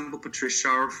 For example, Patricia,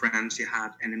 our friend, she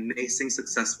had an amazing,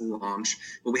 successful launch,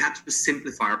 but we had to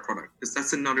simplify our product, because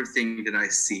that's another thing that I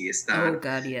see is that, oh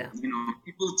God, yeah,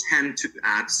 people tend to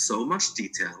add so much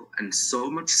detail and so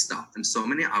much stuff and so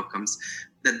many outcomes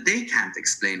that they can't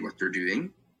explain what they're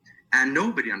doing. And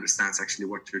nobody understands actually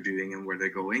what they're doing and where they're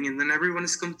going. And then everyone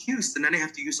is confused. And then they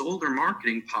have to use all their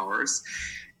marketing powers,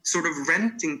 sort of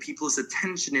renting people's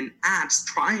attention in ads,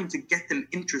 trying to get them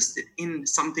interested in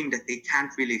something that they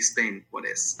can't really explain what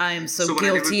is. I am so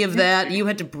guilty of that. You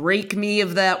had to break me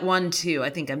of that one too. I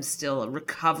think I'm still a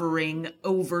recovering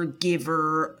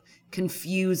overgiver,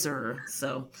 confuser.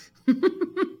 So...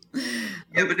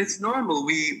 Yeah, but it's normal.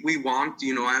 We want,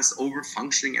 as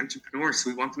over-functioning entrepreneurs,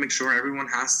 we want to make sure everyone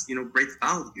has, great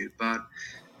value. But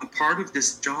a part of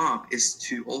this job is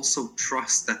to also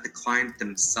trust that the client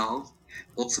themselves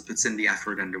also puts in the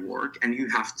effort and the work, and you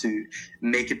have to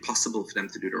make it possible for them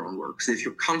to do their own work. So if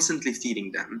you're constantly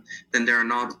feeding them, then they're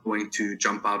not going to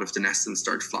jump out of the nest and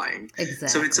start flying. Exactly.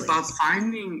 So it's about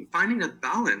finding that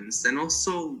balance, and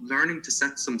also learning to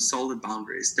set some solid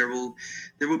boundaries. There will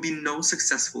be no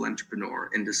successful entrepreneur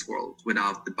in this world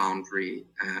without the boundary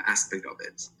aspect of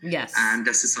it. Yes. And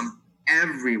this is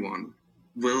everyone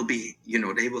will be,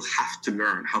 they will have to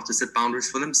learn how to set boundaries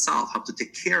for themselves, how to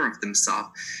take care of themselves,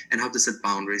 and how to set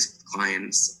boundaries with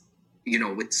clients.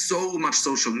 With so much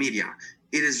social media,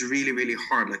 it is really, really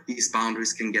hard. Like, these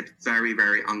boundaries can get very,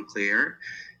 very unclear,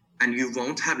 and you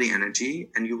won't have the energy,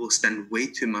 and you will spend way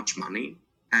too much money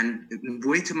and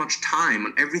way too much time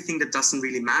on everything that doesn't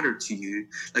really matter to you.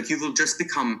 Like, you will just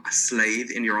become a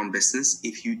slave in your own business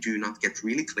if you do not get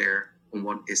really clear on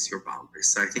what is your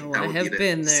boundaries. So I think that would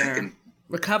be the second.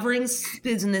 Recovering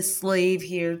business slave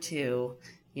here too,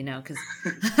 because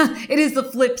it is the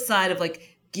flip side of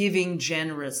like giving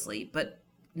generously, but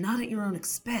not at your own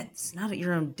expense, not at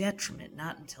your own detriment,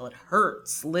 not until it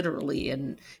hurts, literally.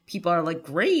 And people are like,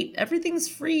 great, everything's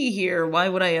free here. Why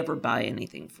would I ever buy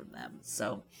anything from them?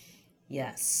 So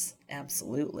yes,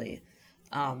 absolutely.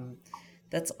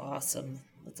 That's awesome.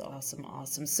 That's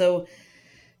awesome. So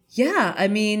yeah, I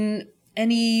mean,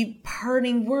 any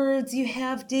parting words you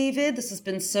have, David? This has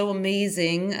been so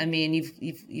amazing. I mean,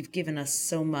 you've given us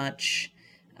so much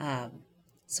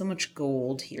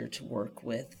gold here to work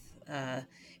with.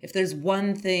 If there's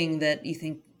one thing that you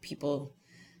think people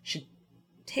should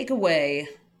take away,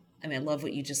 I mean, I love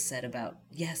what you just said about,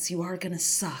 yes, you are going to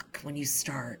suck when you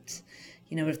start.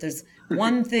 If there's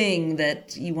one thing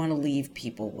that you want to leave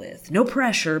people with, no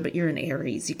pressure, but you're an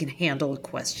Aries, you can handle a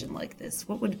question like this.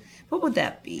 What would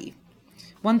that be?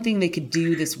 One thing they could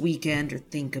do this weekend or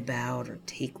think about or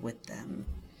take with them?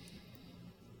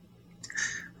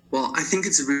 Well, I think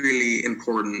it's really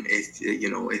important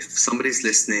if somebody's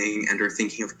listening and they're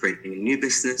thinking of creating a new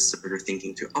business, or they're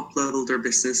thinking to up-level their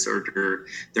business, or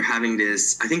they're having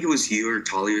this, I think it was you or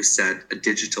Talia who said a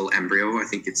digital embryo. I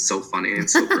think it's so funny and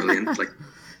so brilliant, like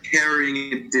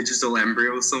carrying a digital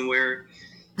embryo somewhere.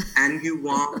 And you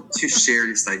want to share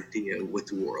this idea with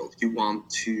the world. You want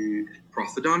to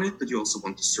profit on it, but you also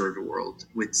want to serve the world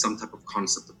with some type of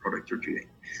concept or product you're doing.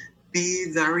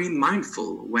 Be very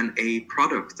mindful when a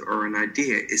product or an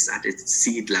idea is at its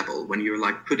seed level, when you're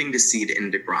like putting the seed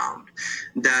in the ground,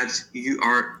 that you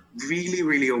are really,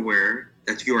 really aware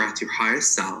that you're at your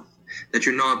highest self, that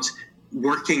you're not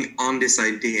working on this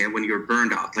idea when you're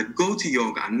burned out. Like, go to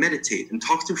yoga and meditate and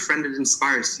talk to a friend that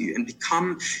inspires you and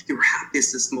become your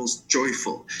happiest, most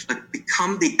joyful. Like,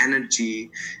 become the energy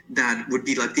that would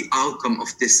be like the outcome of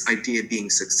this idea being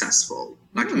successful.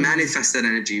 Like, manifest that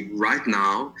energy right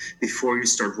now before you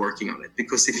start working on it.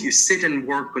 Because if you sit and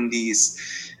work on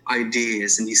these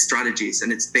ideas and these strategies,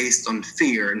 and it's based on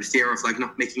fear of like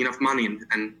not making enough money,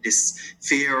 and this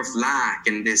fear of lack,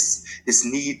 and this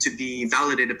need to be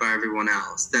validated by everyone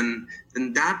else, then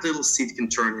that little seed can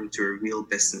turn into a real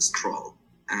business troll.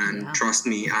 And trust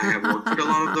me, I have worked with a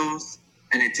lot of those,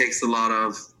 and it takes a lot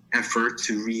of effort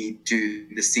to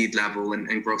redo the seed level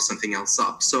and grow something else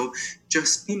up. So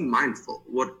just be mindful.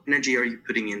 What energy are you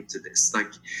putting into this?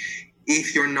 Like,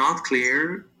 if you're not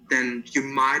clear, then you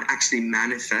might actually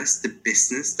manifest the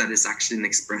business that is actually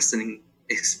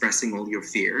expressing all your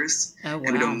fears. Oh, wow.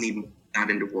 And we don't need that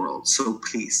in the world. So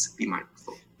please be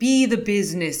mindful. Be the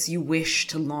business you wish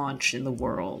to launch in the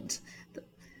world.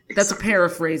 That's a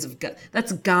paraphrase of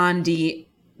that's Gandhi,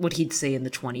 what he'd say in the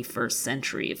 21st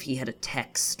century if he had a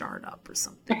tech startup or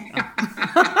something.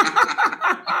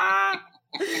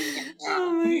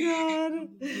 Oh my God.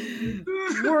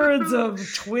 Words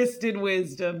of twisted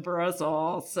wisdom for us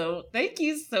all. So thank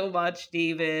you so much,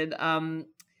 David.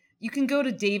 You can go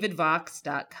to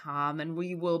davidvox.com, and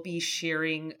we will be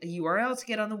sharing a URL to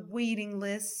get on the waiting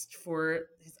list for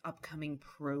his upcoming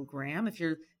program. If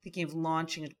you're thinking of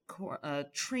launching a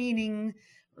training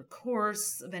or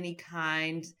course of any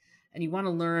kind, and you want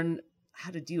to learn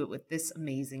how to do it with this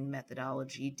amazing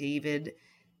methodology, David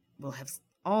will have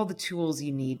all the tools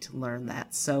you need to learn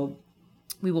that. So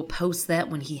we will post that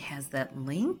when he has that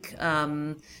link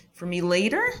for me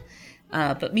later.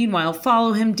 But meanwhile,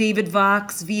 follow him, David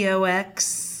Vox,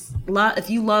 VOX. If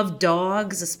you love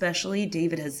dogs, especially,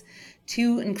 David has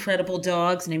 2 incredible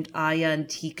dogs named Aya and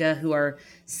Tika, who are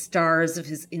stars of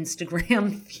his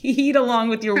Instagram feed, along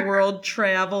with your world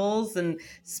travels and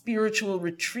spiritual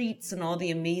retreats and all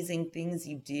the amazing things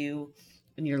you do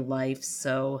in your life.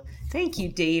 So thank you,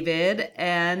 David.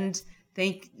 And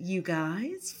thank you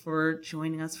guys for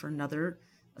joining us for another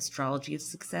Astrology of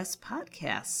Success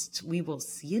podcast. We will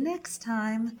see you next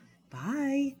time.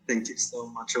 Bye. Thank you so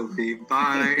much, Opie.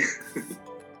 Bye.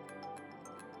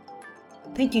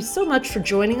 Thank you so much for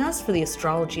joining us for the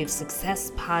Astrology of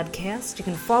Success podcast. You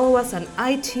can follow us on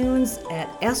iTunes at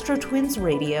Astro Twins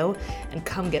Radio, and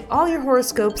come get all your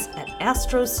horoscopes at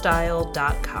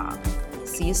astrostyle.com.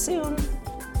 See you soon.